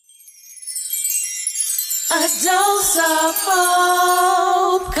A dose of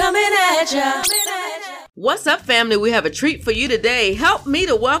hope coming at ya. What's up, family? We have a treat for you today. Help me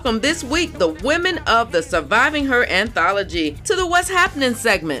to welcome this week the women of the Surviving Her anthology to the What's Happening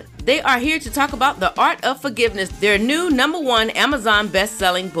segment. They are here to talk about The Art of Forgiveness, their new #1 Amazon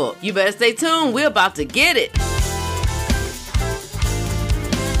best-selling book. You better stay tuned. We're about to get it.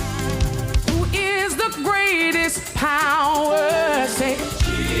 Who is the greatest power? Say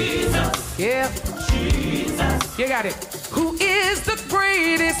Jesus. Yeah. Jesus. You got it. Who is the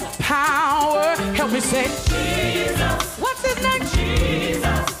greatest power? Help me say Jesus. What's his name?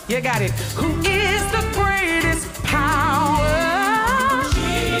 Jesus. You got it. Who is the greatest power?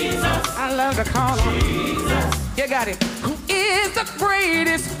 Jesus. I love to call on Jesus. You got it. Who is the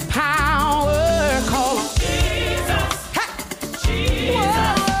greatest power? Call on Jesus. Ha. Jesus.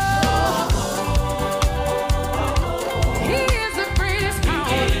 Whoa.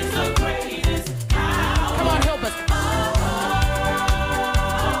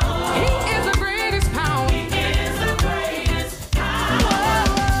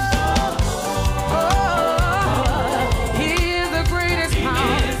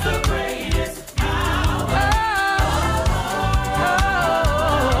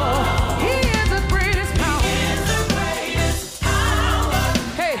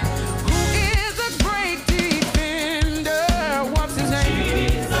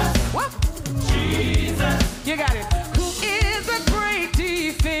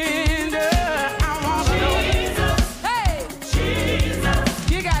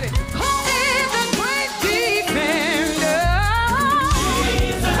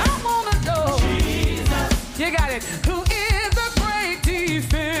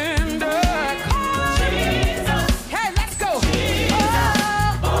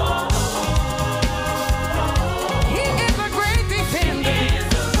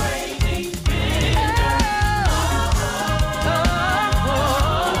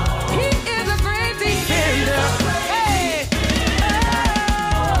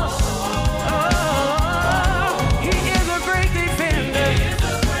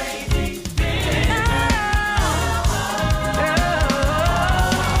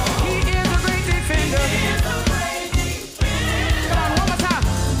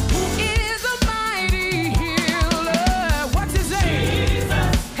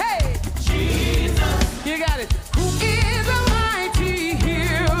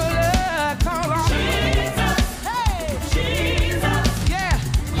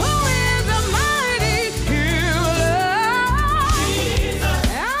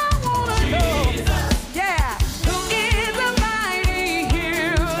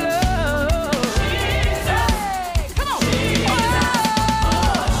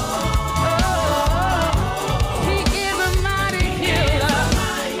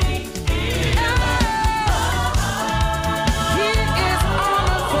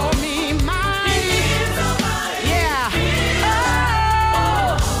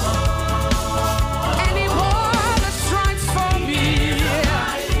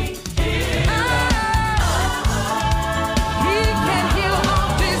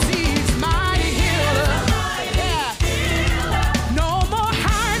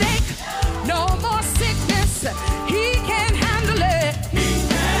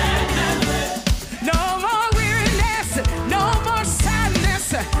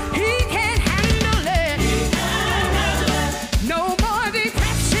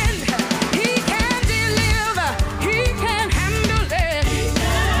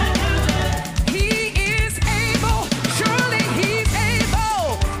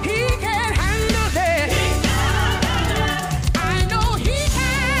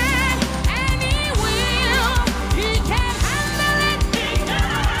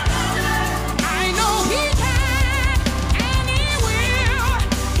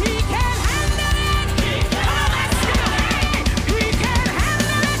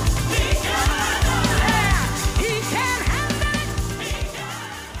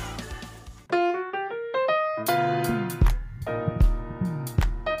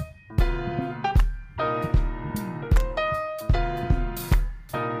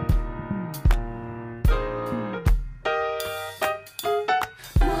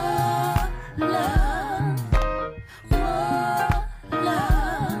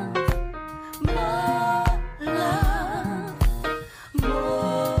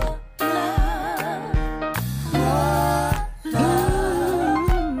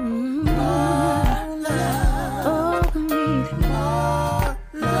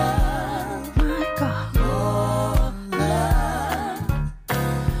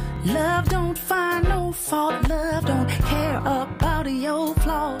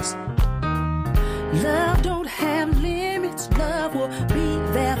 Love don't have limits. Love will be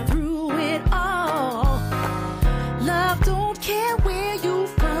there through it all. Love don't care where you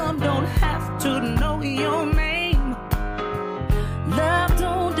from. Don't have to know your name. Love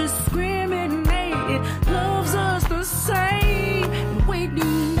don't discriminate. It loves us the same. We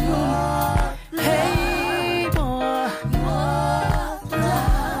need more. Hey, more.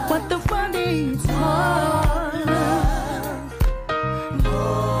 What the world needs more.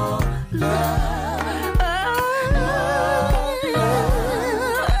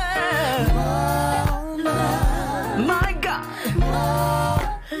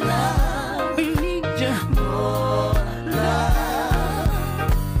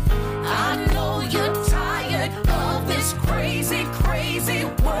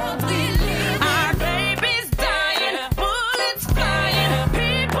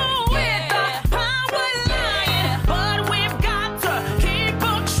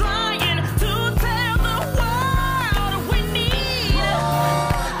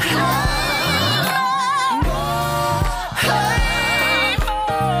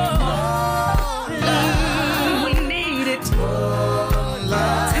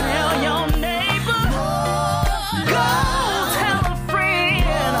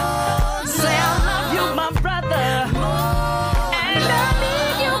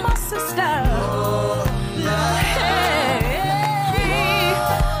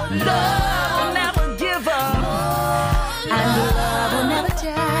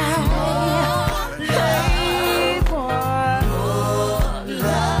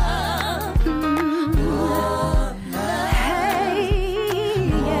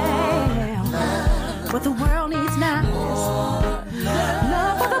 What the world needs now is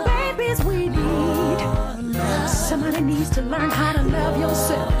love for the babies we need. Somebody needs to learn how to love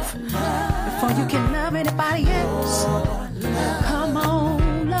yourself before you can love anybody else. Come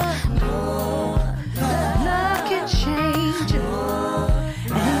on, love. Love can change it,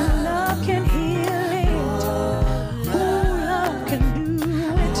 and love can heal it. Ooh, love can do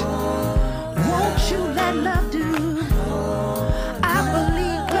it. Won't you let love do? I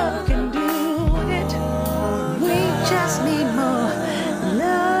believe love can do it. We just need more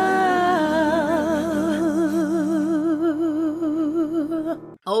love.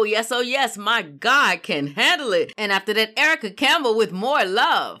 Oh yes, my God can handle it. And after that, Erica Campbell with More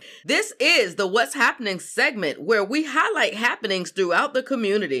Love. This is the What's Happening segment where we highlight happenings throughout the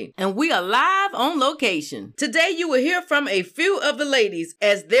community. And we are live on location. Today, you will hear from a few of the ladies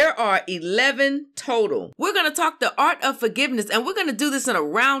as there are 11 total. We're going to talk the art of forgiveness, and we're going to do this in a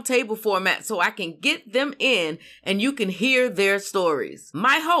round table format so I can get them in and you can hear their stories.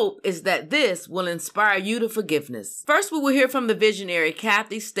 My hope is that this will inspire you to forgiveness. First, we will hear from the visionary,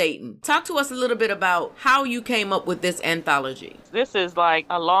 Kathy Staten. Talk to us a little bit about how you came up with this anthology. This is like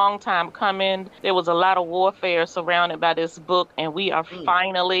a long time coming. There was a lot of warfare surrounded by this book, and we are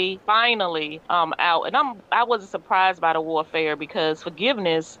finally out. And I wasn't surprised by the warfare because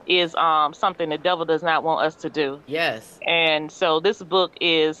forgiveness is something the devil does not want us to do. Yes. And so this book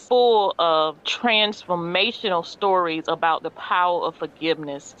is full of transformational stories about the power of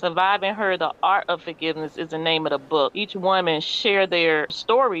forgiveness. Surviving Her, the Art of Forgiveness is the name of the book. Each woman share their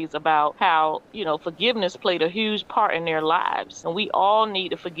stories about how, forgiveness played a huge part in their lives. And we all need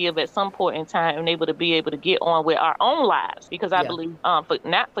to forgive at some point in time and able to get on with our own lives. Because I believe for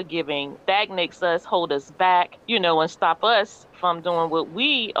not forgiving stagnates us, hold us back, and stop us from doing what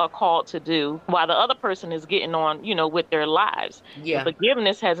we are called to do while the other person is getting on, with their lives. Yeah.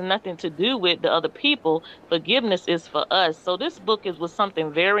 Forgiveness has nothing to do with the other people. Forgiveness is for us. So this book was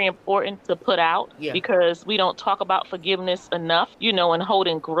something very important to put out because we don't talk about forgiveness enough, and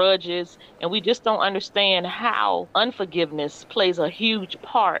holding grudges. And we just don't understand how unforgiveness plays a huge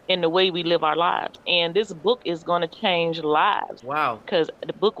part in the way we live our lives. And this book is going to change lives. Wow. Because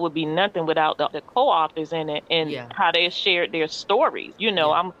the book would be nothing without the co-authors in it and how they shared their stories.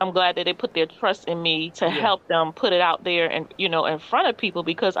 I'm glad that they put their trust in me to help them put it out there and, in front of people,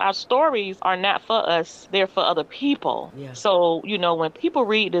 because our stories are not for us. They're for other people. Yeah. So, when people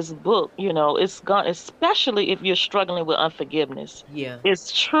read this book, it's going, especially if you're struggling with unforgiveness,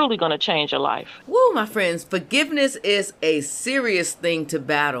 it's truly going to change your life. Woo, my friends, forgiveness is a serious thing to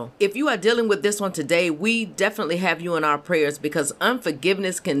battle. If you are dealing with this one today, we definitely have you in our prayers because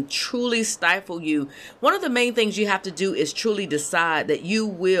unforgiveness can truly stifle you. One of the main things you have to do is truly decide that you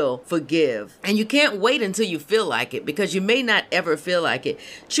will forgive. And you can't wait until you feel like it, because you may not ever feel like it.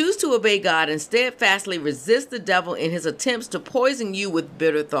 Choose to obey God and steadfastly resist the devil in his attempts to poison you with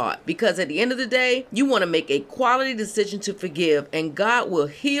bitter thought. Because at the end of the day, you want to make a quality decision to forgive, and God will will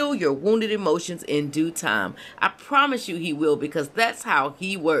heal your wounded emotions in due time. I promise you he will, because that's how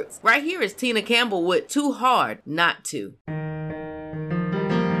he works. Right here is Tina Campbell with Too Hard Not To.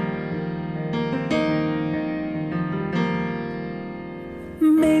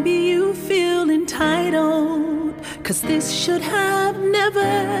 Maybe you feel entitled, 'cause this should have never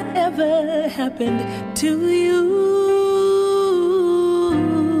ever happened to you.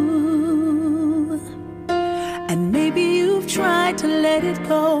 And maybe you've tried to let it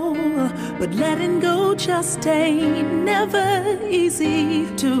go, but letting go just ain't never easy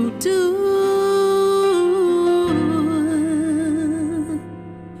to do.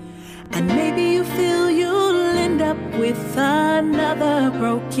 And maybe you feel you'll end up with another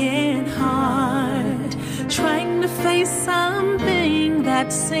broken heart, trying to face something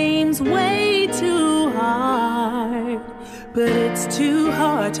that seems way too hard. But it's too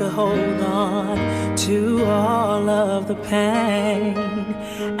hard to hold on to all of the pain,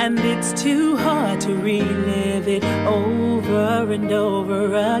 and it's too hard to relive it over and over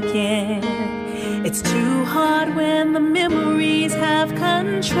again. It's too hard when the memories have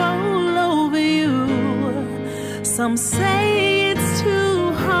control over you. Some say it's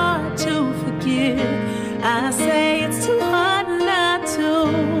too hard to forgive. I say it's too hard not to.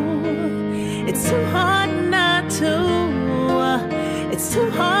 It's too hard not to. It's too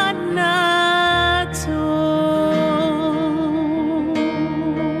hard not to.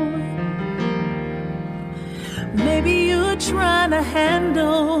 Maybe you're trying to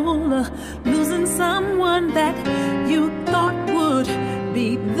handle losing someone that you thought would be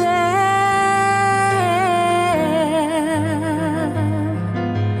there.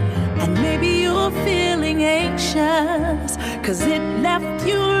 And maybe you're feeling anxious, 'cause it left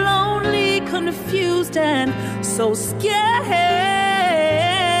you lonely, confused, and so scared.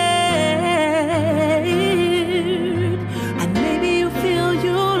 And maybe you feel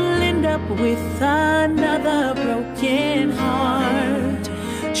you'll end up with another broken heart,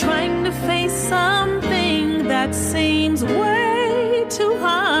 trying to face something that seems way too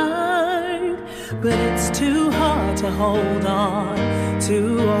hard. But it's too hard to hold on to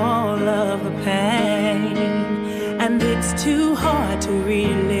all of the pain, and it's too hard to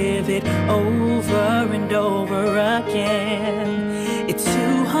relive it over and over again. It's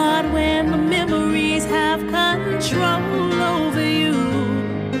too hard when the memories have control over you.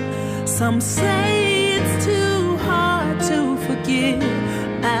 Some say it's too hard to forgive.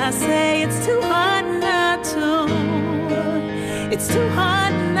 I say it's too hard not to. It's too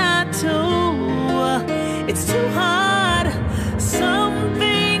hard not to. It's too hard.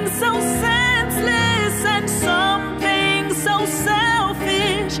 Something so senseless and something so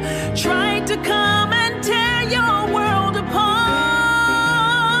selfish tried to come and tear your world apart.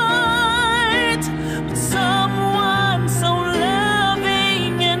 But someone so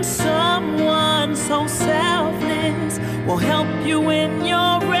loving and someone so selfless will help you when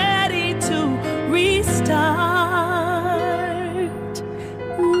you're ready to restart.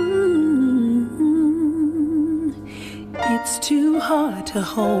 It's too hard to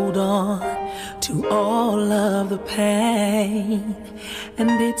hold on to all of the pain, and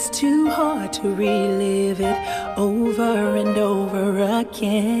it's too hard to relive it over and over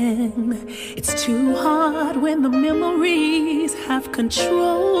again. It's too hard when the memories have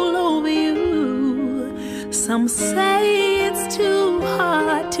control over you. Some say it's too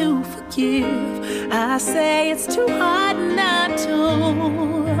hard to forgive. I say it's too hard not to.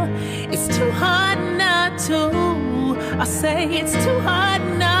 It's too hard not to. I say it's too hard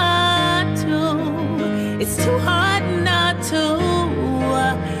not to. It's too hard not to.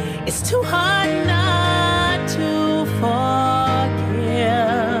 It's too hard not to forgive.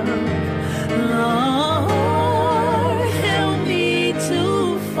 Lord, help me to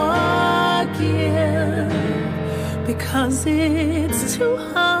forgive, because it's too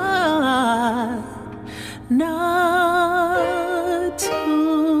hard not to.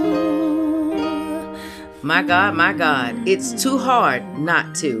 My God, it's too hard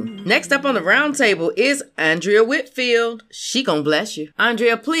not to. Next up on the round table is Andrea Whitfield. She gonna bless you.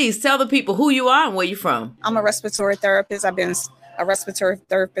 Andrea, please tell the people who you are and where you're from. I'm a respiratory therapist. I've been a respiratory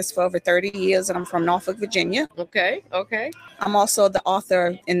therapist for over 30 years, and I'm from Norfolk, Virginia. Okay. I'm also the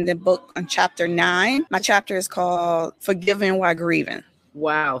author in the book on chapter 9. My chapter is called Forgiving While Grieving.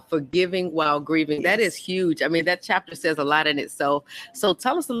 Wow, forgiving while grieving. That is huge. I mean, that chapter says a lot in itself. So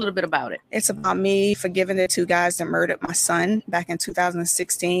tell us a little bit about it. It's about me forgiving the two guys that murdered my son back in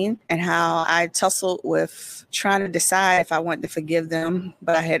 2016 and how I tussled with trying to decide if I wanted to forgive them.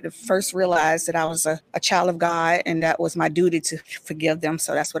 But I had to first realize that I was a child of God and that was my duty to forgive them.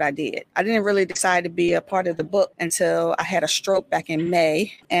 So that's what I did. I didn't really decide to be a part of the book until I had a stroke back in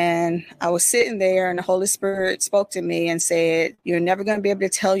May. And I was sitting there and the Holy Spirit spoke to me and said, you're never going to be able to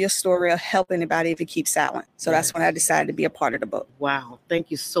tell your story or help anybody if you keep silent. So that's when I decided to be a part of the book. Wow.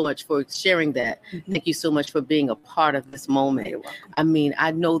 Thank you so much for sharing that. Thank you so much for being a part of this moment. You're welcome. I mean,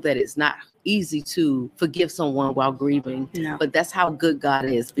 I know that it's not easy to forgive someone while grieving, but that's how good God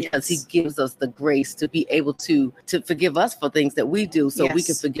is, because he gives us the grace to be able to forgive us for things that we do, so we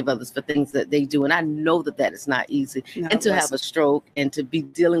can forgive others for things that they do. And I know that that is not easy, and to have a stroke and to be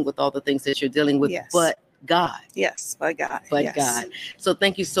dealing with all the things that you're dealing with, but God. Yes, by God. But God. So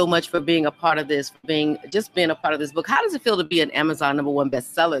thank you so much for being a part of this, being a part of this book. How does it feel to be an Amazon #1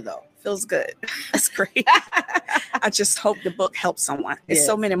 bestseller, though? Feels good. That's great. I just hope the book helps someone. There's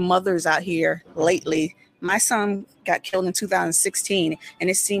so many mothers out here lately. My son got killed in 2016, and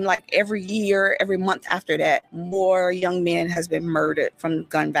it seemed like every year, every month after that, more young men has been murdered from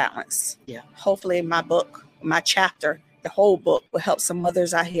gun violence. Yeah. Hopefully my book, my chapter, the whole book will help some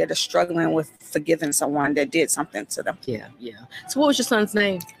mothers out here that's struggling with forgiving someone that did something to them. Yeah. So what was your son's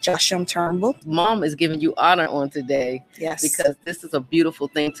name? Joshua Turnbull. Mom is giving you honor on today. Yes. Because this is a beautiful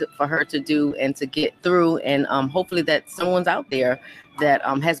thing for her to do and to get through. And hopefully that someone's out there that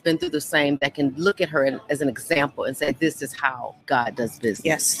has been through the same, that can look at her as an example and say, this is how God does business.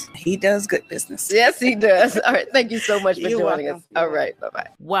 Yes, he does good business. Yes, he does. All right. Thank you so much for joining us. You're All right. Bye-bye.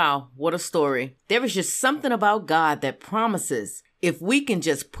 Wow, what a story. There is just something about God that promises if we can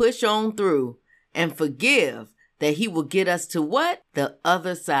just push on through and forgive, that he will get us to what? The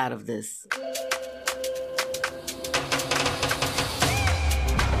other side of this.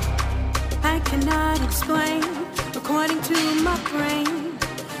 I cannot explain according to my brain,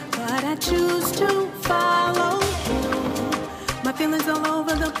 but I choose to follow you. My feelings all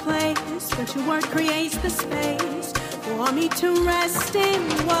over the place, but your word creates the space for me to rest in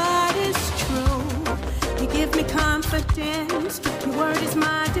what is true. You give me confidence, your word is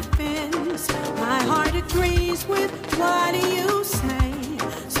my defense. My heart agrees with what you say,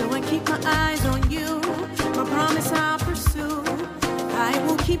 so I keep my eyes on you. My promise I'll pursue. I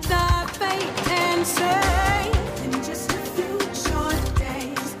will keep the faith and say, in just a few short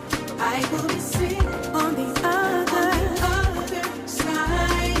days, I will be sitting on the other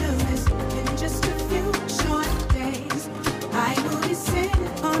side of this. In just a few short days, I will be sitting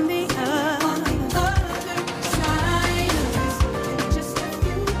on the other side of this. In just a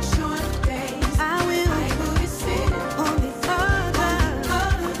few short days, I will be sitting on the other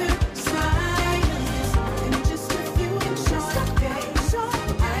side of this. In just a few short days,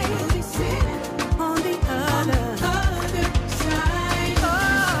 I will be sitting on the other side. Oh,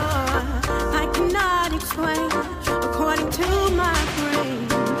 I cannot explain according to my brain,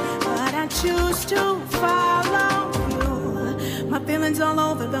 but I choose to follow you. My feelings all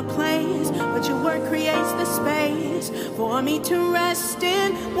over the place, but your word creates the space for me to rest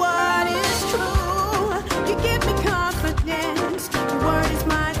in what is true. You give me confidence, your word is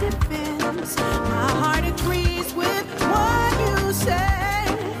my defense. My heart agrees with what you say.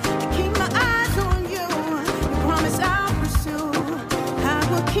 I keep my eyes on you, you promise I'll pursue. I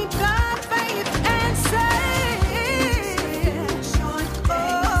will keep the faith and say,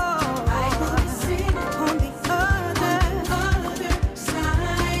 I will be sitting on the other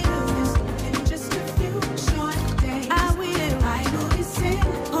side of this. In just a few short days, I will be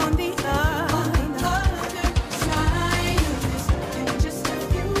sitting on the other side of this. In just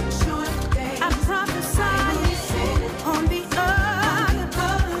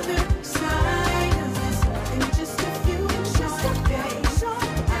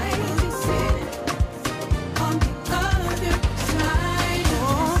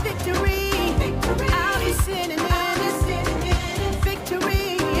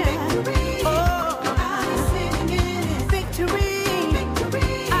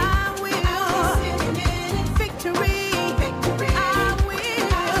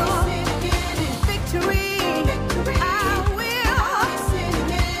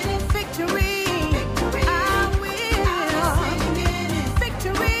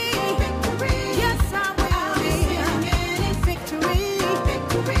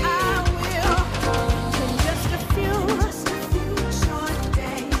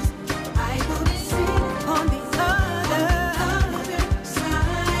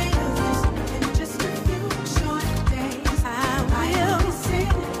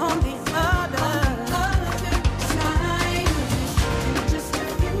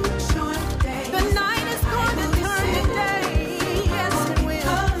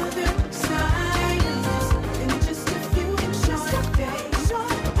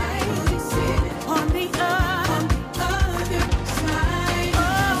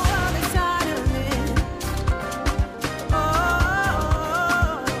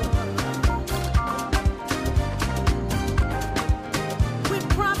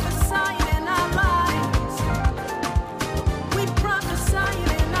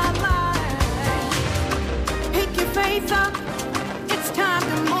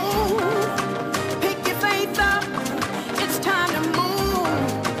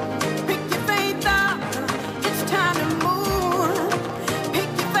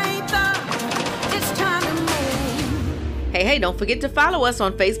hey, don't forget to follow us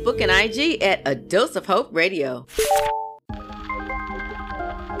on Facebook and IG at A Dose of Hope Radio.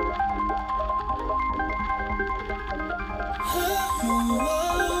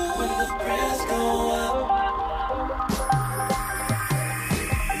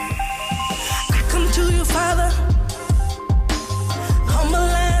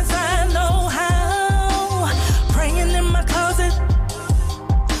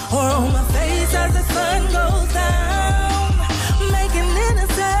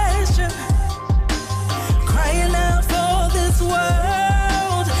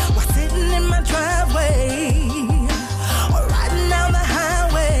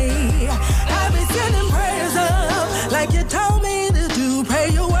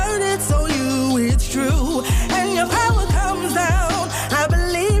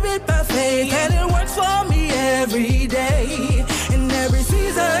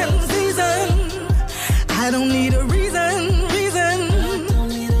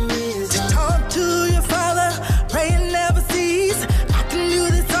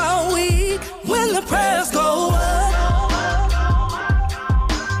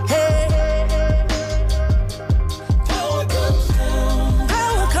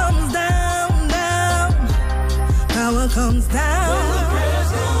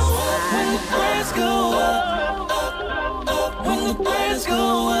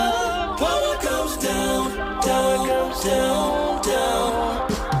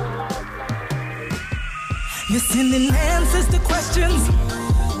 You're sending answers to questions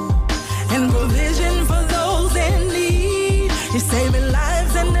and provision for those in need. You're saving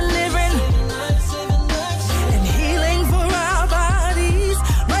lives and delivering and healing for our bodies,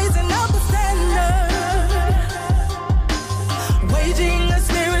 raising up a standard, waging a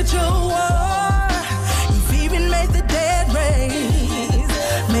spiritual war. You've even made the dead raise,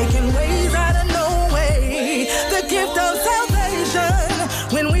 making ways out of no way. The gift of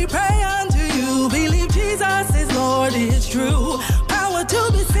salvation when we pray unto you, believe Jesus is Lord, is true. Power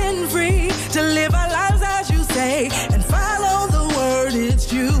to be sin free, to live our lives as you say, and follow the word,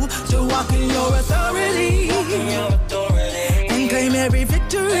 it's you. To walk in your authority, and claim every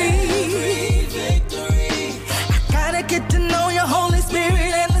victory. I gotta get to know your Holy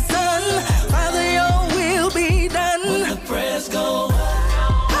Spirit and the Son. Father, your will be done. When the prayers go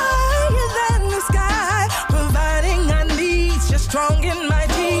higher than the sky, providing our needs, you're strong and mighty.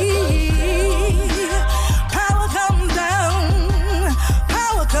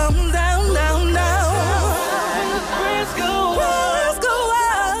 Come down, down, down. When the prayers go up, prayers go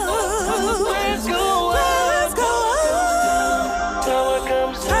up. When the prayers go up, prayers go up.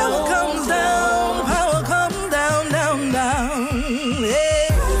 Power comes down, power comes down, down, down. Yeah.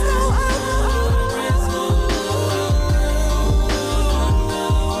 Prayers go up.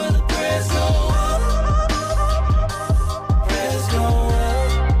 When the prayers go up, prayers go up.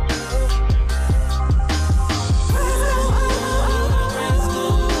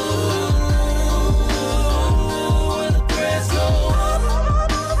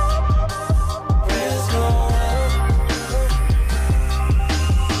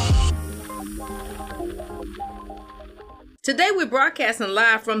 Today we're broadcasting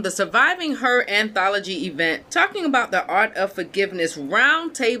live from the Surviving Her anthology event, talking about the art of forgiveness,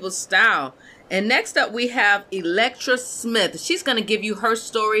 roundtable style. And next up we have Electra Smith. She's going to give you her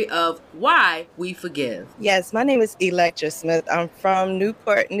story of why we forgive. Yes, my name is Electra Smith. I'm from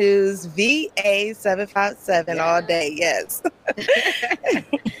Newport News, VA 757 all day, yes.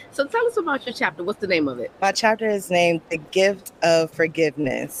 So tell us about your chapter. What's the name of it? My chapter is named The Gift of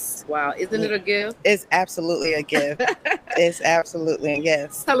Forgiveness. Wow, isn't it a gift? It's absolutely a gift. It's absolutely a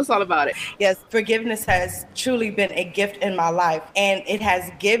gift. Tell us all about it. Yes, forgiveness has truly been a gift in my life, and it has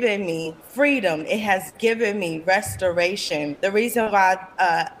given me freedom. It has given me restoration. The reason why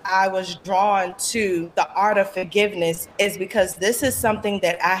I was drawn to the art of forgiveness is because this is something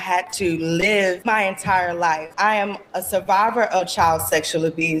that I had to live my entire life. I am a survivor of child sexual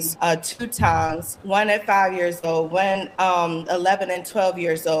abuse 2 times, one at 5 years old, one 11 and 12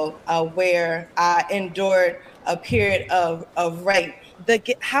 years old, where I endured a period of rape.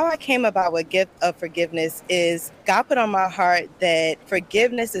 How I came about with gift of forgiveness is God put on my heart that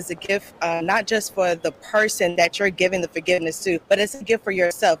forgiveness is a gift, not just for the person that you're giving the forgiveness to, but it's a gift for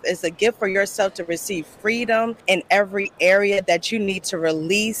yourself. It's a gift for yourself to receive freedom in every area that you need to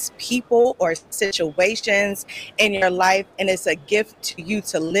release people or situations in your life. And it's a gift to you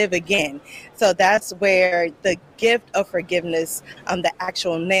to live again. So that's where the gift of forgiveness, the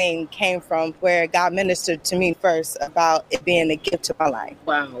actual name came from, where God ministered to me first about it being a gift to my life.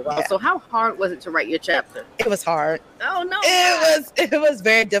 Wow. Yeah. So how hard was it to write your chapter? It was hard. Oh, no. It was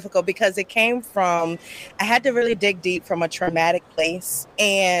very difficult because it came from, I had to really dig deep from a traumatic place.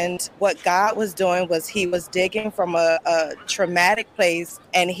 And what God was doing was he was digging from a traumatic place,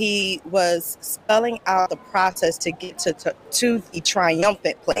 and he was spelling out the process to get to the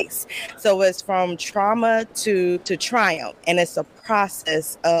triumphant place. So it's from trauma to triumph. And it's a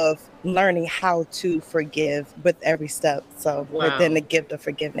process of learning how to forgive with every step. So within the gift of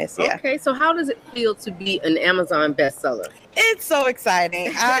forgiveness. Yeah. Okay. So how does it feel to be an Amazon bestseller? It's so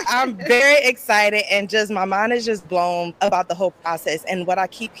exciting. I'm very excited, and just my mind is just blown about the whole process. And what I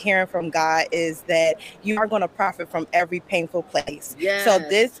keep hearing from God is that you are going to profit from every painful place. Yes. So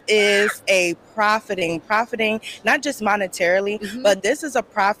this is a profiting, not just monetarily, but this is a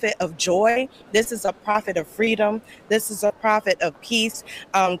profit of joy. This is a profit of freedom. This is a profit of peace,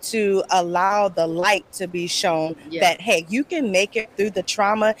 to allow the light to be shown that, hey, you can make it through the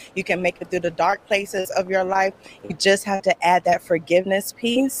trauma. You can make it through the dark places of your life. You just have to add that forgiveness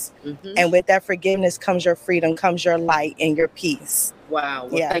piece. And with that forgiveness comes your freedom, comes your light and your peace. Wow.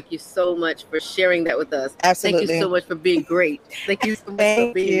 Well, thank you so much for sharing that with us. Absolutely. Thank you so much for being great. Thank you so much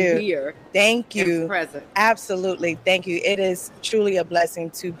for being here. Thank you. And present. Absolutely. Thank you. It is truly a blessing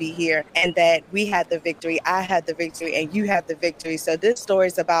to be here, and that we had the victory. I had the victory, and you had the victory. So this story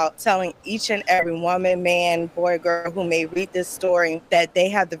is about telling each and every woman, man, boy, girl who may read this story that they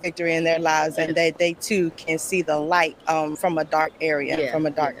have the victory in their lives, and that they too can see the light from a dark area, from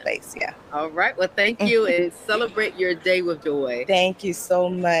a dark place. Yeah. All right. Well, thank you, and celebrate your day with joy. Thank you so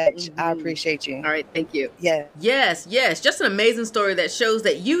much. I appreciate you. All right. Thank you. Yeah. Yes. Just an amazing story that shows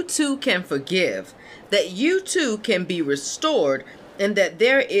that you too can forgive, that you too can be restored, and that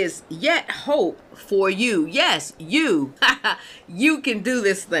there is yet hope for you. Yes, you. You can do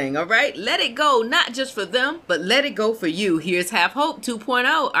this thing. All right. Let it go, not just for them, but let it go for you. Here's Have Hope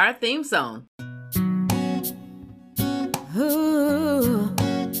 2.0, our theme song. Ooh.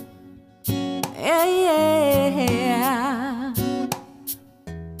 Yeah.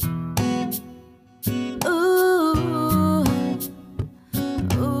 Ooh.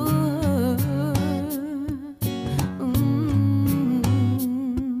 Ooh.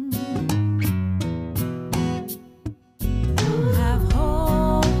 Have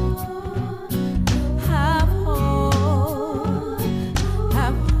hope. Have hope.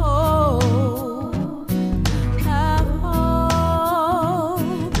 Have hope. Have hope.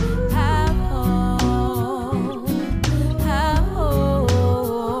 Have hope. Have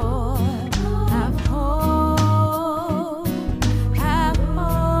hope. Have hope. Have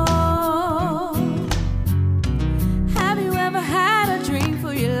hope. Have you ever had a dream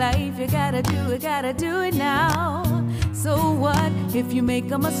for your life? You gotta do it now. So what if you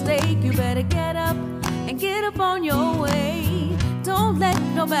make a mistake? You better get up and get up on your way. Don't let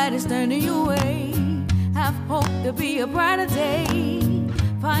nobody stand in your way. Have hope to be a brighter day.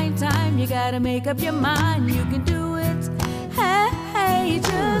 Find time, you gotta make up your mind. You can do it. Hey,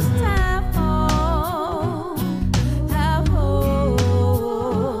 just have hope. Have hope.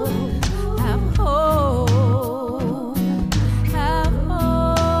 Have hope. Have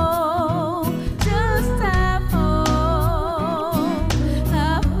hope. Just have hope.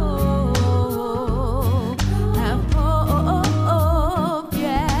 Have hope. Have hope.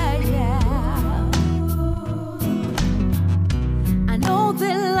 Yeah. I know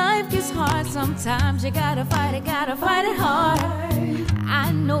that life gets hard sometimes. You gotta fight it hard.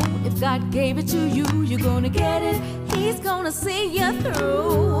 I know if God gave it to you, you're gonna get it. He's gonna see you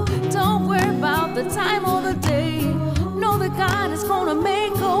through. Don't worry about the time or the day. Know that God is gonna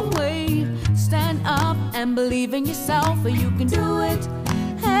make a way. Stand up and believe in yourself, or you can do it.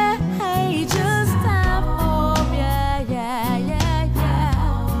 Hey, just have hope. Yeah.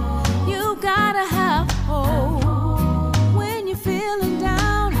 You gotta have hope when you're feeling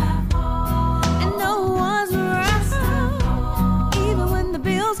down and no one's around. Even when the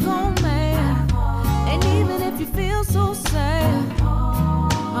bills go mad, and even if you feel so sad,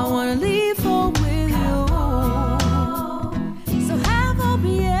 I wanna leave hope with you. So have hope,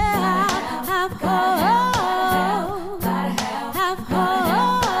 yeah. Have hope. Have hope.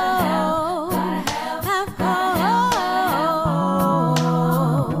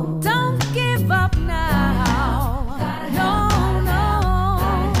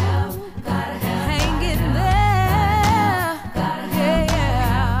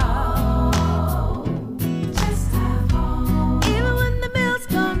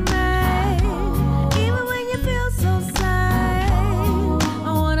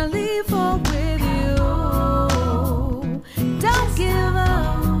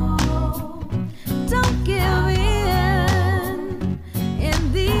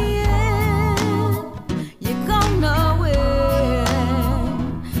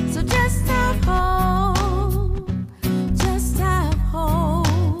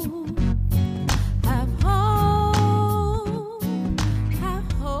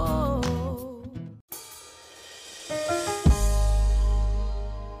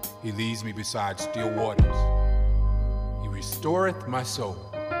 He leads me beside still waters. He restoreth my soul.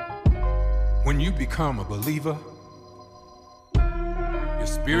 When you become a believer, your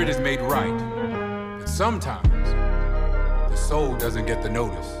spirit is made right. But sometimes the soul doesn't get the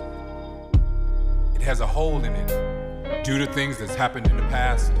notice. It has a hole in it due to things that's happened in the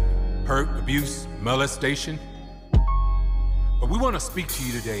past, hurt, abuse, molestation. But we want to speak to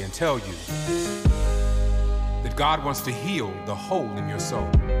you today and tell you that God wants to heal the hole in your soul.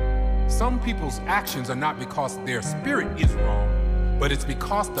 Some people's actions are not because their spirit is wrong, but it's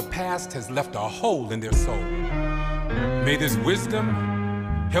because the past has left a hole in their soul. May this wisdom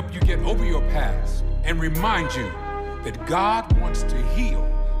help you get over your past and remind you that God wants to heal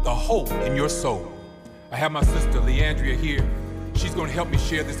the hole in your soul. I have my sister Leandria here. She's going to help me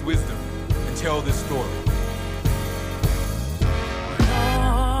share this wisdom and tell this story.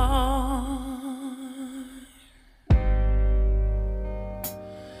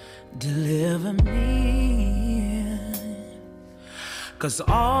 Deliver me, 'cause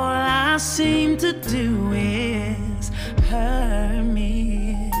all I seem to do is hurt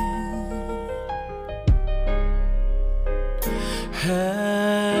me,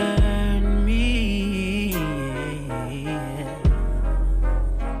 hurt me.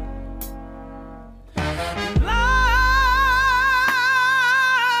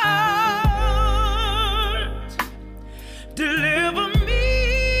 Lord, deliver me.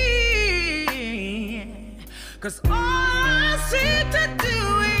 'Cause all I seem to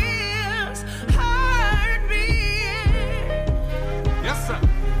do is hurt me. Yes, sir.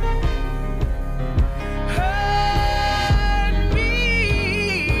 Hurt me.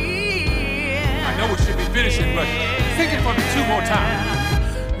 I know we should be finishing, but sing it for me 2 more times.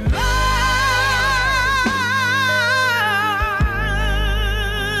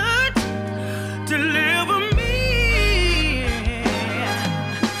 Lord, deliver me.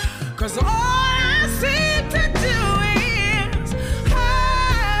 'Cause all I seem to do is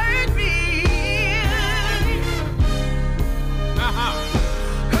hurt me.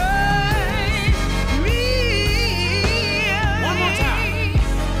 Hurt me. One more time.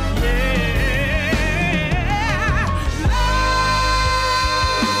 Yeah.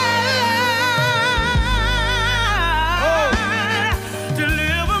 Lord,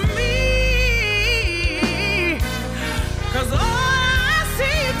 deliver me. 'Cause all I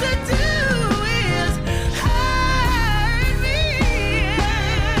seem to do is hurt me.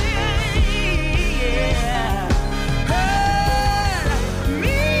 Yeah. Hurt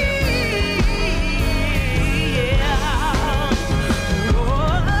me. Yeah.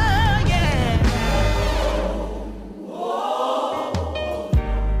 Oh, yeah.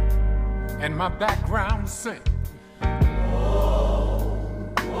 And my background sing.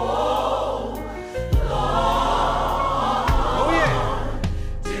 Oh yeah.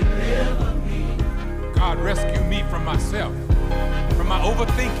 Deliver me. God, rescue me from myself, from my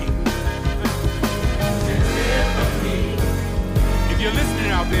overthinking. Deliver me. If you're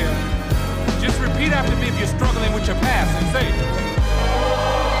listening out there, just repeat after me if you're struggling with your past and say,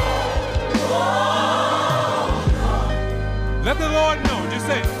 let the Lord know. Just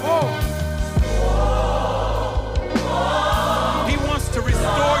say, oh. He wants to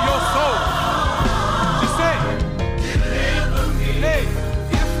restore your soul. Just say, deliver me. Hey,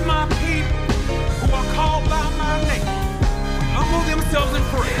 if my people who are called by my name humble themselves and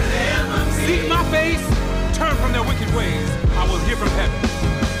pray, seek my face, turn from their wicked ways, I will hear from heaven.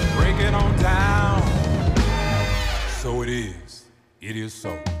 Break it on down. So it is. It is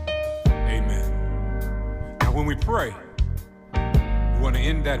so. Amen. Now when we pray, we want to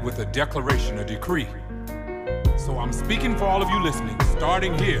end that with a declaration, a decree. So I'm speaking for all of you listening,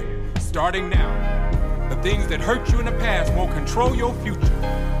 starting here, starting now. The things that hurt you in the past won't control your future.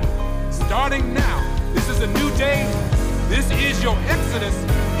 Starting now, this is a new day. This is your exodus.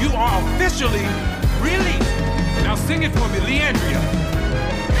 You are officially released. Now sing it for me, Leandria.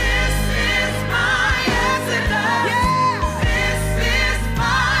 This is my exodus. Yeah. This is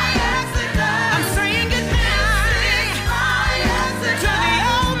my exodus. I'm saying goodbye. This is my exodus. To the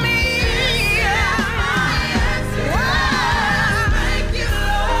old me. This is my exodus. Wow. Thank you,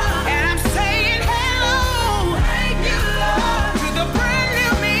 Lord. And I'm saying hello. Thank you, Lord. To the brand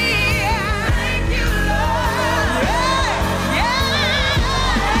new me. Thank you, Lord. Yeah. Yeah.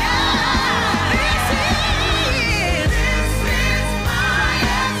 This is my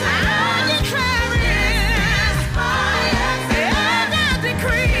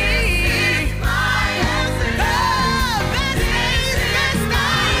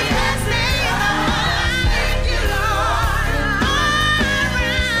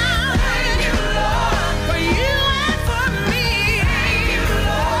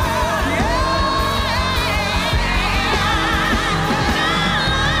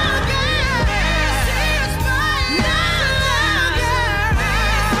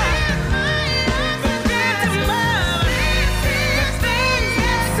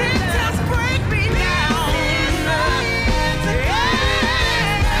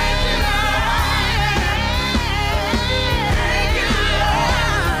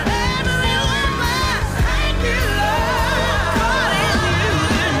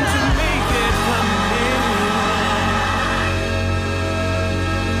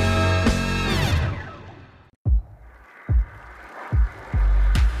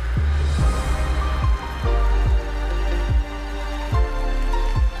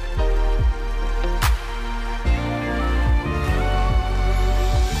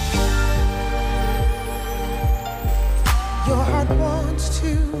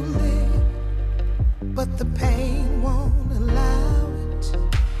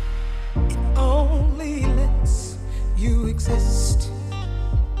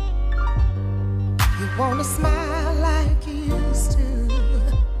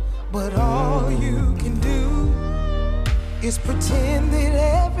but all you can do is pretend that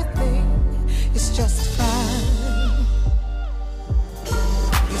everything is just fine.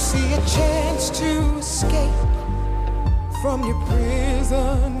 You see a chance to escape from your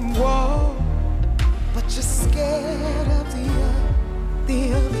prison wall, but you're scared of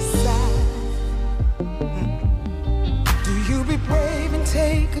the other side. Do you be brave and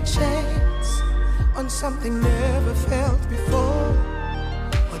take a chance on something never felt before?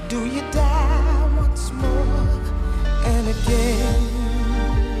 Or do you die once more and again?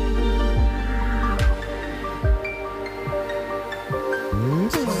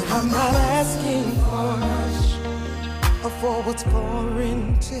 But I'm not asking for much, or for what's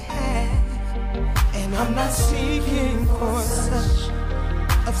foreign to have, and I'm not seeking for such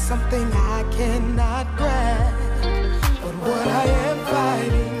of something I cannot grab. But what I am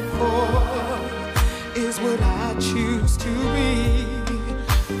fighting for is what I choose to be.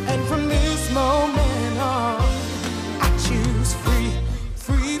 And from this moment on, I choose free,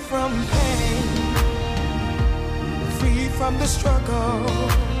 free from pain, free from the struggle,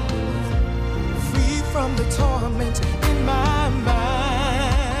 free from the torment in my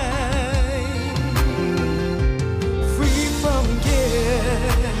mind, free from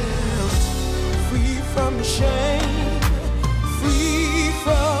guilt, free from shame, free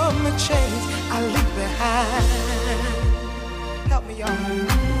from the chains I leave behind. Help me, y'all.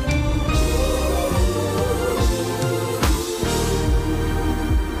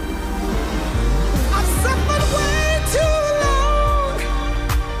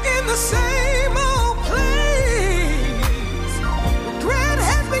 The same old place. Regret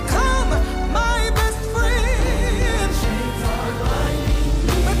has become my best friend.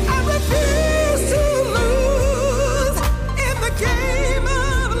 But I refuse to lose in the game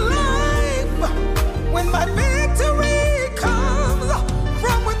of life when my victory comes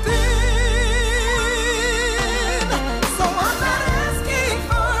from within. So I'm not asking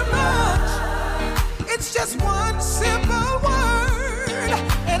for much. It's just one simple word.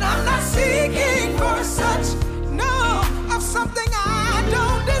 And I'm not seeking for such, no, of something I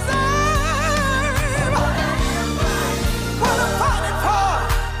don't deserve. What I'm fighting for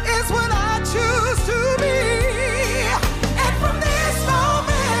is what I choose to be. And from this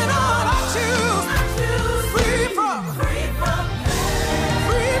moment on, I choose free from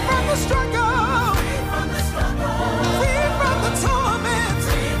the struggle, free from the torment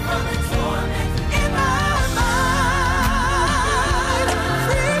in my mind.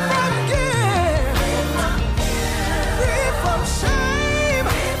 Free from shame,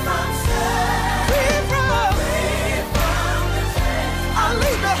 free from I'll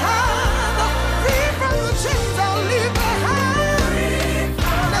leave behind, free from the chains I'll leave behind.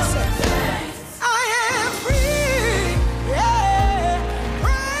 Listen, I am free, yeah.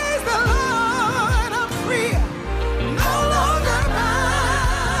 Praise the Lord, I'm free. No longer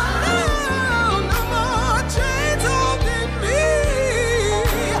bound, no more chains holding me.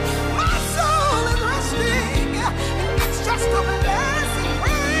 My soul is resting, it's just a blessing.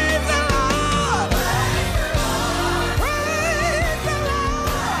 Praise the Lord, praise the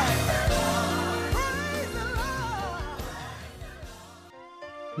Lord, praise the Lord.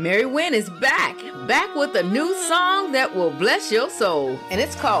 Mary Wynn is back with a new song that will bless your soul, and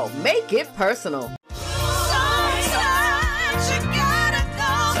it's called Make It Personal. Sometimes you gotta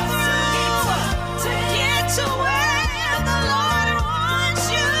go through to get to where the Lord wants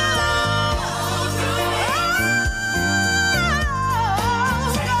you.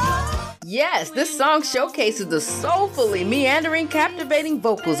 Yes, this song showcases the soulfully meandering, captivating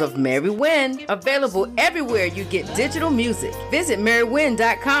vocals of Mary Wynn. Available everywhere you get digital music. Visit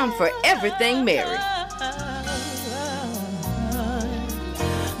marywynn.com for everything Mary.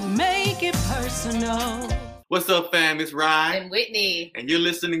 Make it personal. What's up, fam? It's Ryan. And Whitney. And you're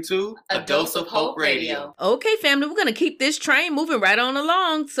listening to A Dose of Hope Radio. Okay, family, we're going to keep this train moving right on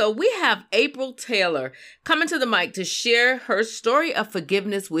along. So we have April Taylor coming to the mic to share her story of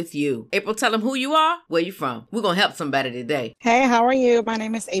forgiveness with you. April, tell them who you are, where you from. We're going to help somebody today. Hey, how are you? My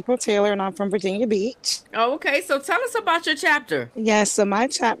name is April Taylor and I'm from Virginia Beach. Oh, okay, so tell us about your chapter. Yes, so my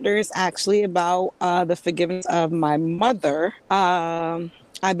chapter is actually about the forgiveness of my mother.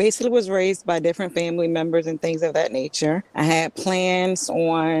 I basically was raised by different family members and things of that nature. I had plans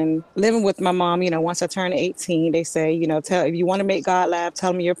on living with my mom. Once I turned 18, they say, if you want to make God laugh,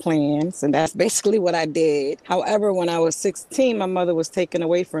 tell me your plans. And that's basically what I did. However, when I was 16, my mother was taken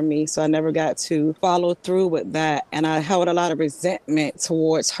away from me. So I never got to follow through with that. And I held a lot of resentment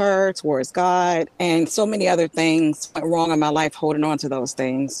towards her, towards God, and so many other things went wrong in my life holding on to those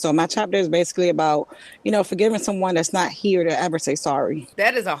things. So my chapter is basically about, forgiving someone that's not here to ever say sorry.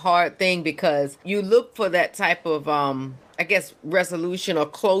 That is a hard thing because you look for that type of I guess resolution or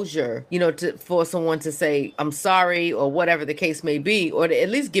closure, for someone to say, I'm sorry, or whatever the case may be, or to at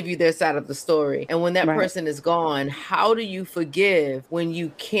least give you their side of the story. And when that person is gone, how do you forgive when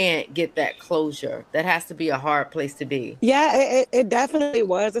you can't get that closure? That has to be a hard place to be. Yeah, it definitely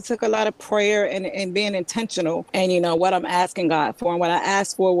was. It took a lot of prayer and being intentional. And, what I'm asking God for, and what I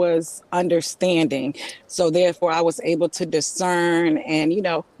asked for was understanding. So therefore, I was able to discern and,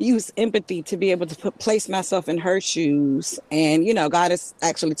 use empathy to be able to place myself in her shoes. And, God has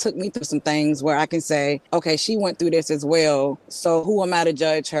actually took me through some things where I can say, okay, she went through this as well. So who am I to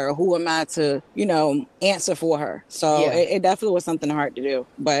judge her? Who am I to, answer for her? So it definitely was something hard to do,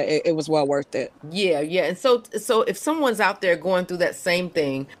 but it was well worth it. Yeah. And so if someone's out there going through that same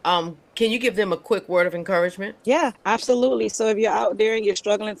thing, can you give them a quick word of encouragement? Yeah, absolutely. So if you're out there and you're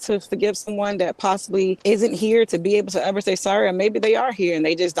struggling to forgive someone that possibly isn't here to be able to ever say sorry, or maybe they are here and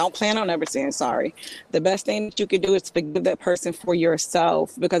they just don't plan on ever saying sorry, the best thing that you can do is forgive that person for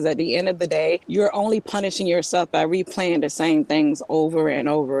yourself, because at the end of the day, you're only punishing yourself by replaying the same things over and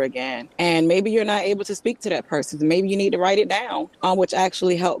over again. And maybe you're not able to speak to that person. Maybe you need to write it down, which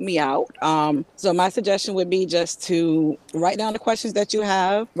actually helped me out. So my suggestion would be just to write down the questions that you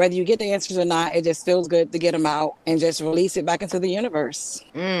have, whether you get the answers or not. It just feels good to get them out and just release it back into the universe.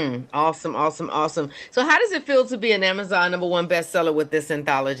 Awesome. So how does it feel to be an Amazon #1 bestseller with this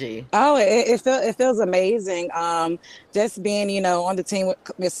anthology? Oh, it feels amazing. Just being, on the team with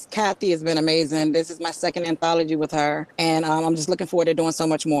Miss Kathy has been amazing. This is my second anthology with her, and I'm just looking forward to doing so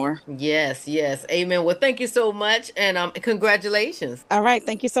much more. Yes. Amen. Well, thank you so much, and congratulations. All right.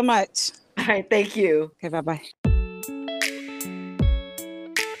 Thank you so much. All right. Thank you. Okay. Bye-bye.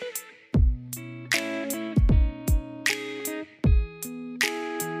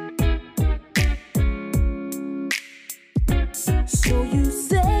 So you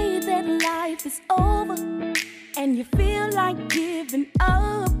say that life is over and you feel like giving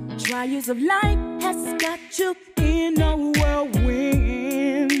up. Trials of life has got you in a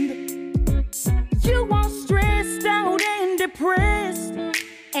whirlwind. You are stressed out and depressed,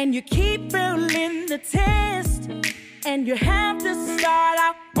 and you keep failing the test, and you have to start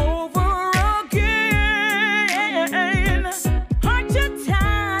out over again. Aren't you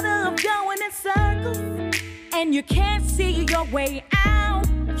tired of going in circles and you can't see your way out?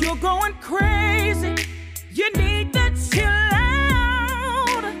 You're going crazy. You need to chill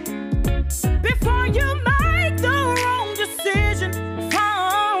out before you make the wrong decision.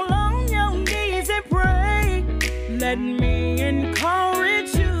 Fall on your knees and pray. Let me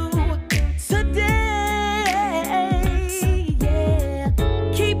encourage you today. Yeah.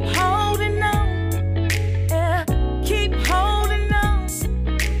 Keep holding on. Yeah. Keep holding on.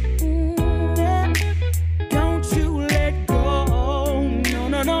 Yeah. Don't you let go. No,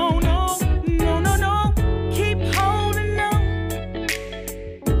 no, no, no. No, no, no. Keep holding on.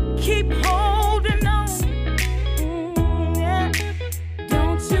 Keep holding on. Yeah.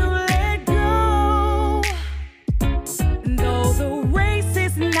 Don't you let go. Though the race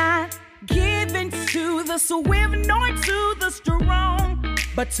is not given to the swift nor to the strong,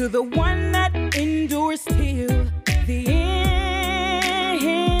 but to the one that endures till the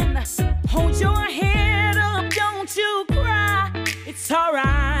end. Hold your head up, don't you cry. It's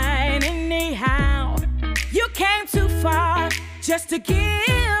alright anyhow. You came too far just to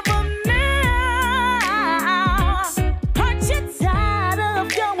give up now. Aren't you tired of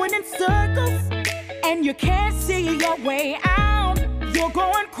going in circles and you can't see your way out? You're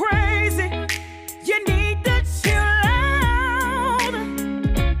going crazy. You need to chill out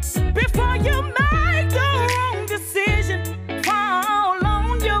before you make the wrong decision. Fall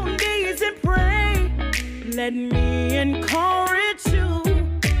on your knees and pray. Let me encourage you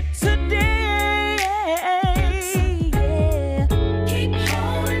today. Yeah. Keep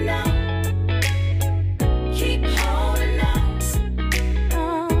holding on. Keep holding on.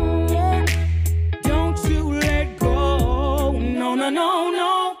 Oh, yeah. Don't you let go. No, no, no,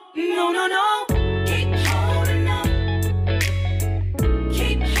 no. No, no, no. Keep holding on.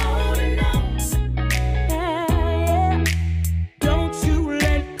 Keep holding on. Yeah, yeah. Don't you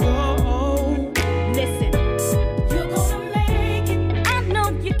let go. Listen, you're gonna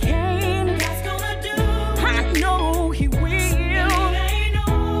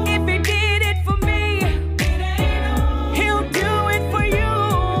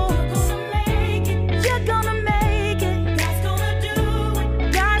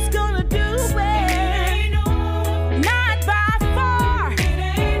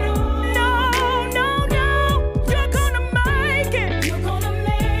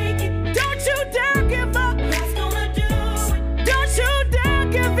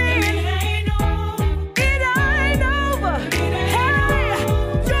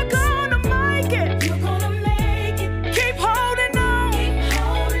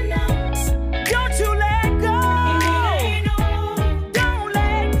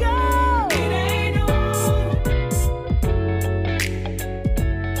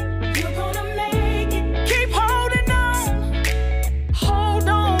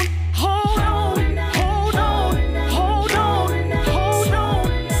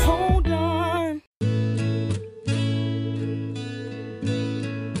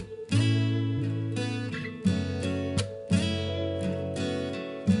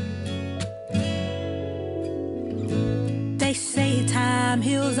time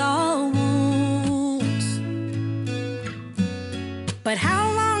heals all wounds. But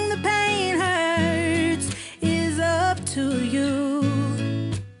how long the pain hurts is up to you.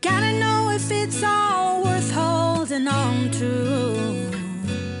 Gotta know if it's all worth holding on to.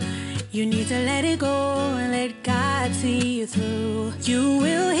 You need to let it go and let God see you through. You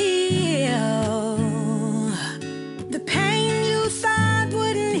will heal. The pain you thought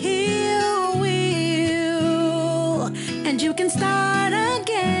wouldn't heal will. And you can start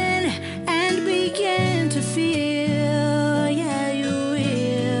again and begin to feel. Yeah, you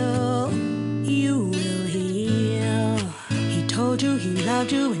will. You will heal. He told you he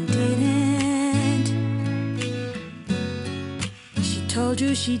loved you and didn't. She told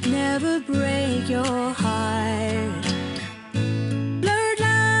you she'd never break your heart. Blurred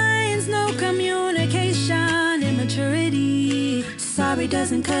lines, no communication, immaturity. Sorry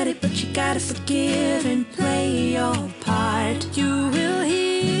doesn't cut it, but you gotta forgive and play your part. You will heal.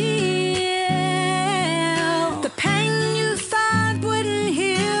 The pain you thought wouldn't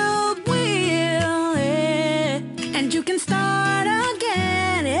heal will. And you can start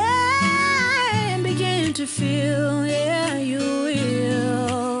again and begin to feel. Yeah, you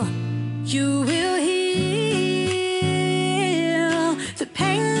will. You will heal. The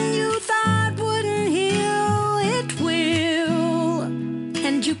pain you thought wouldn't heal, it will.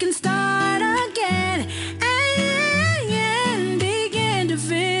 And you can start again and begin to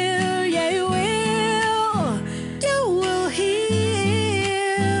feel. Yeah, you will. You will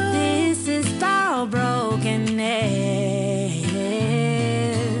heal. This is all brokenness.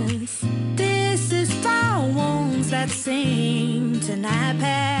 This is for wounds that seem to not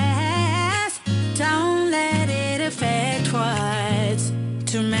pass. Don't let it affect what's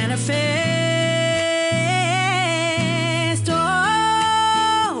to manifest.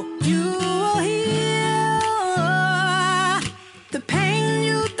 Oh, you will heal. The pain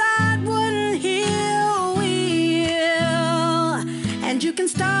you thought wouldn't heal will. And you can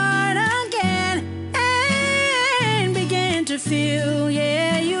start again and begin to feel.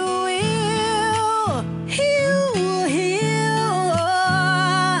 Yeah, you will. You will heal.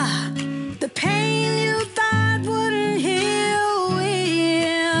 The pain you thought wouldn't heal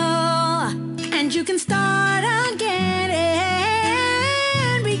will. And you can start again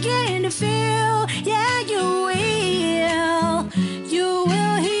and begin to feel. Yeah, you will. You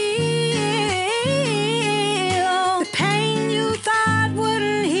will heal. The pain you thought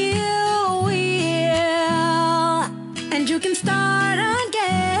wouldn't heal will. And you can start again,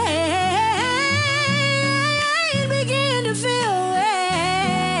 begin to feel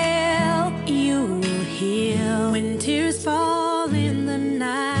well. You will heal when tears fall in the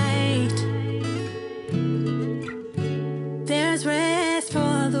night. There's rest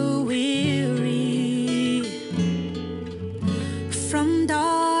for the weary. From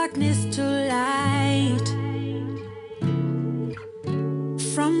darkness to light.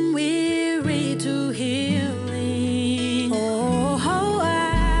 From weary to healing. Oh,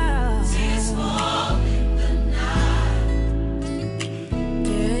 wow. Tears fall in the night.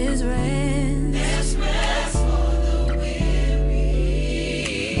 There is rest. There's rest for the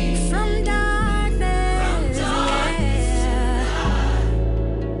weary. From darkness.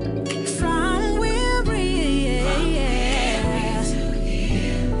 From weary. To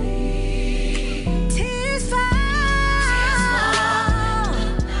healing. Tears fall.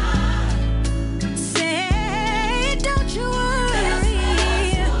 Say, don't you worry.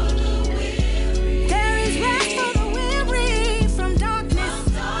 There is rest for the weary. From darkness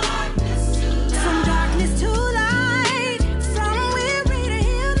to light. From weary to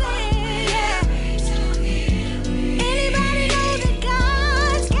healing. Yeah. Anybody know that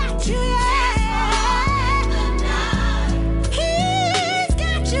God's got you? Yeah. He's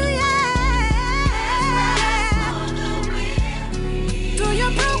got you. Yeah. Through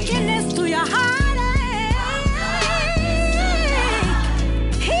your brokenness, through your heartache,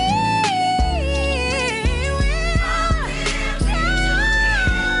 He will.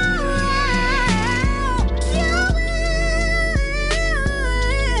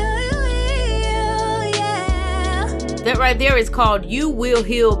 That right there is called You Will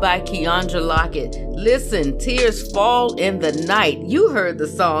Heal by Keandra Lockett. Listen, tears fall in the night. You heard the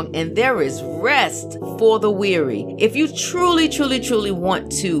song, and there is rest for the weary. If you truly, truly, truly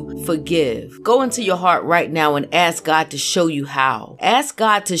want to forgive, go into your heart right now and ask God to show you how. Ask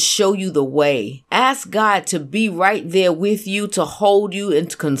God to show you the way. Ask God to be right there with you, to hold you and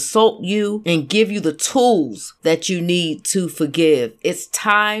to consult you and give you the tools that you need to forgive. It's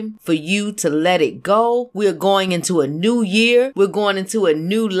time for you to let it go. We're going into a new year. We're going into a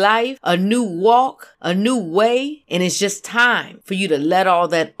new life, a new walk. a new way, and it's just time for you to let all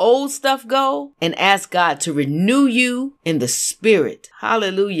that old stuff go and ask God to renew you in the spirit.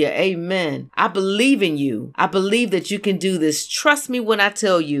 Hallelujah. Amen. I believe in you. I believe that you can do this. Trust me when I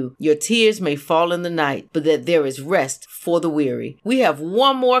tell you, your tears may fall in the night, but that there is rest for the weary. We have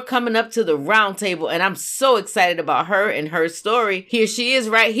one more coming up to the round table, and I'm so excited about her and her story. Here she is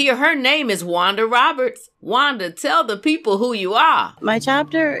right here. Her name is Wanda Roberts. Wanda, tell the people who you are. My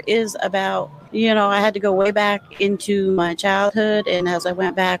chapter is about, I had to go way back into my childhood. And as I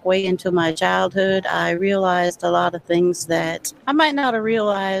went back way into my childhood, I realized a lot of things that I might not have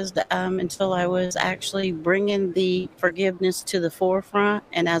realized until I was actually bringing the forgiveness to the forefront.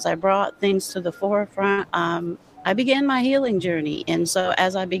 And as I brought things to the forefront, I began my healing journey. And so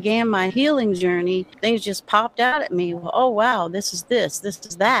as I began my healing journey, things just popped out at me. Well, oh, wow, this is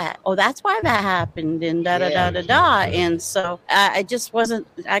that. Oh, that's why that happened, and da-da-da-da-da. And so I just wasn't,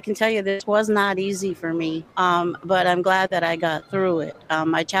 I can tell you this was not easy for me, but I'm glad that I got through it.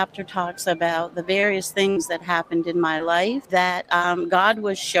 My chapter talks about the various things that happened in my life that God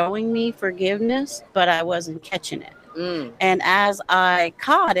was showing me forgiveness, but I wasn't catching it. And as I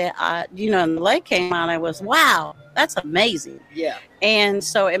caught it, and the light came on, I was, wow, that's amazing. Yeah. And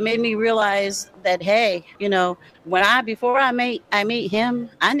so it made me realize that, hey, before I meet him,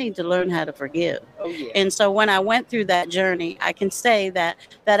 I need to learn how to forgive. Oh, yeah. And so when I went through that journey, I can say that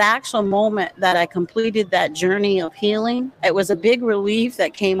actual moment that I completed that journey of healing, it was a big relief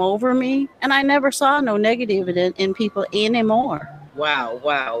that came over me. And I never saw no negative in people anymore. Wow.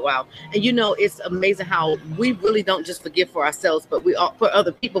 And it's amazing how we really don't just forgive for ourselves, but for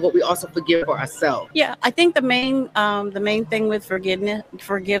other people, but we also forgive for ourselves. Yeah, I think the main thing with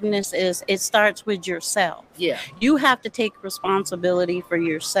forgiveness is it starts with yourself. Yeah. You have to take responsibility for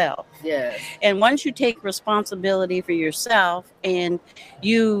yourself. Yes. And once you take responsibility for yourself and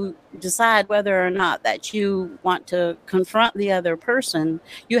you decide whether or not that you want to confront the other person,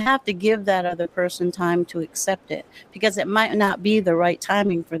 you have to give that other person time to accept it, because it might not be the right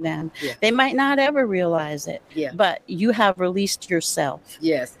timing for them. Yeah. They might not ever realize it. Yeah. But you have released yourself.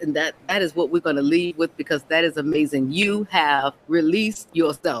 Yes. And that is what we're going to leave with, because that is amazing. You have released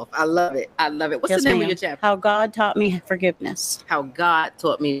yourself. I love it. What's Yes, the name ma'am. of your chapter? How God taught me forgiveness. How God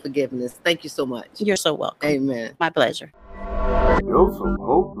taught me forgiveness. Thank you so much. You're so welcome. Amen. My pleasure. Dose of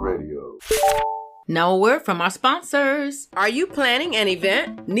Hope Radio. Now a word from our sponsors. Are you planning an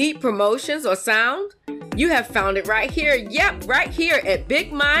event? Need promotions or sound? You have found it right here. Yep, right here at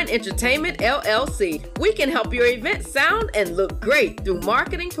Big Mind Entertainment LLC. We can help your event sound and look great through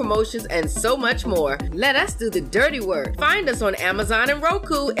marketing, promotions, and so much more. Let us do the dirty work. Find us on Amazon and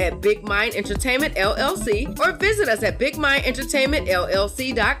Roku at Big Mind Entertainment LLC, or visit us at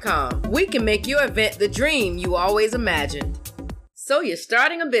BigMindEntertainmentLLC.com. We can make your event the dream you always imagined. So you're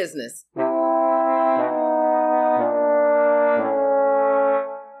starting a business.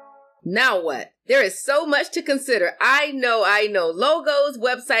 Now what? There is so much to consider. I know. Logos,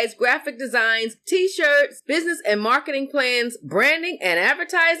 websites, graphic designs, t-shirts, business and marketing plans, branding and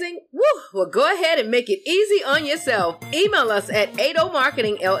advertising. Woo! Well, go ahead and make it easy on yourself. Email us at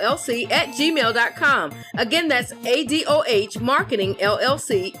adomarketingllc@gmail.com. Again, that's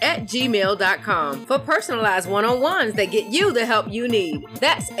adohmarketingllc@gmail.com for personalized one-on-ones that get you the help you need.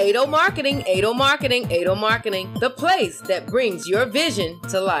 That's Ado Marketing, Ado Marketing, Ado Marketing, the place that brings your vision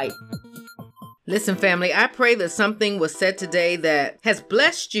to life. Listen, family, I pray that something was said today that has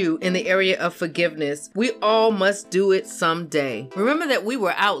blessed you in the area of forgiveness. We all must do it someday. Remember that we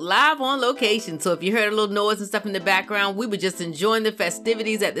were out live on location, so if you heard a little noise and stuff in the background, we were just enjoying the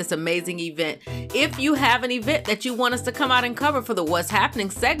festivities at this amazing event. If you have an event that you want us to come out and cover for the What's Happening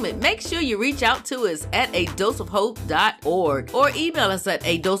segment, make sure you reach out to us at adoseofhope.org or email us at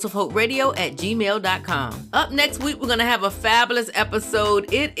adoseofhoperadio@gmail.com. Up next week, we're going to have a fabulous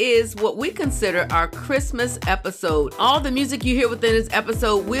episode. It is what we consider our Christmas episode. All the music you hear within this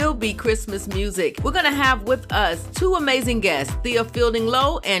episode will be Christmas music. We're going to have with us two amazing guests, Thea Fielding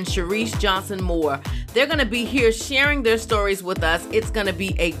Lowe and Sharice Johnson Moore. They're going to be here sharing their stories with us. It's going to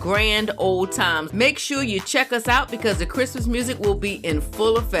be a grand old time. Make sure you check us out because the Christmas music will be in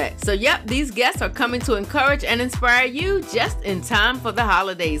full effect. So yep, these guests are coming to encourage and inspire you just in time for the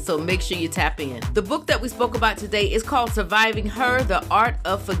holidays. So make sure you tap in. The book that we spoke about today is called Surviving Her, The Art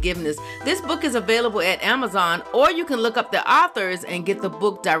of Forgiveness. This book is available at Amazon, or you can look up the authors and get the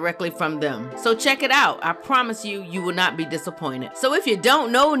book directly from them. So check it out. I promise you, you will not be disappointed. So if you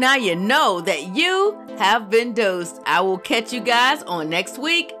don't know, now you know that you have been dosed. I will catch you guys on next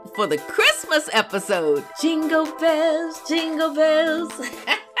week for the Christmas episode. Jingle bells, jingle bells.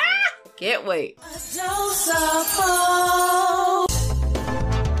 Can't wait. A dose of hope.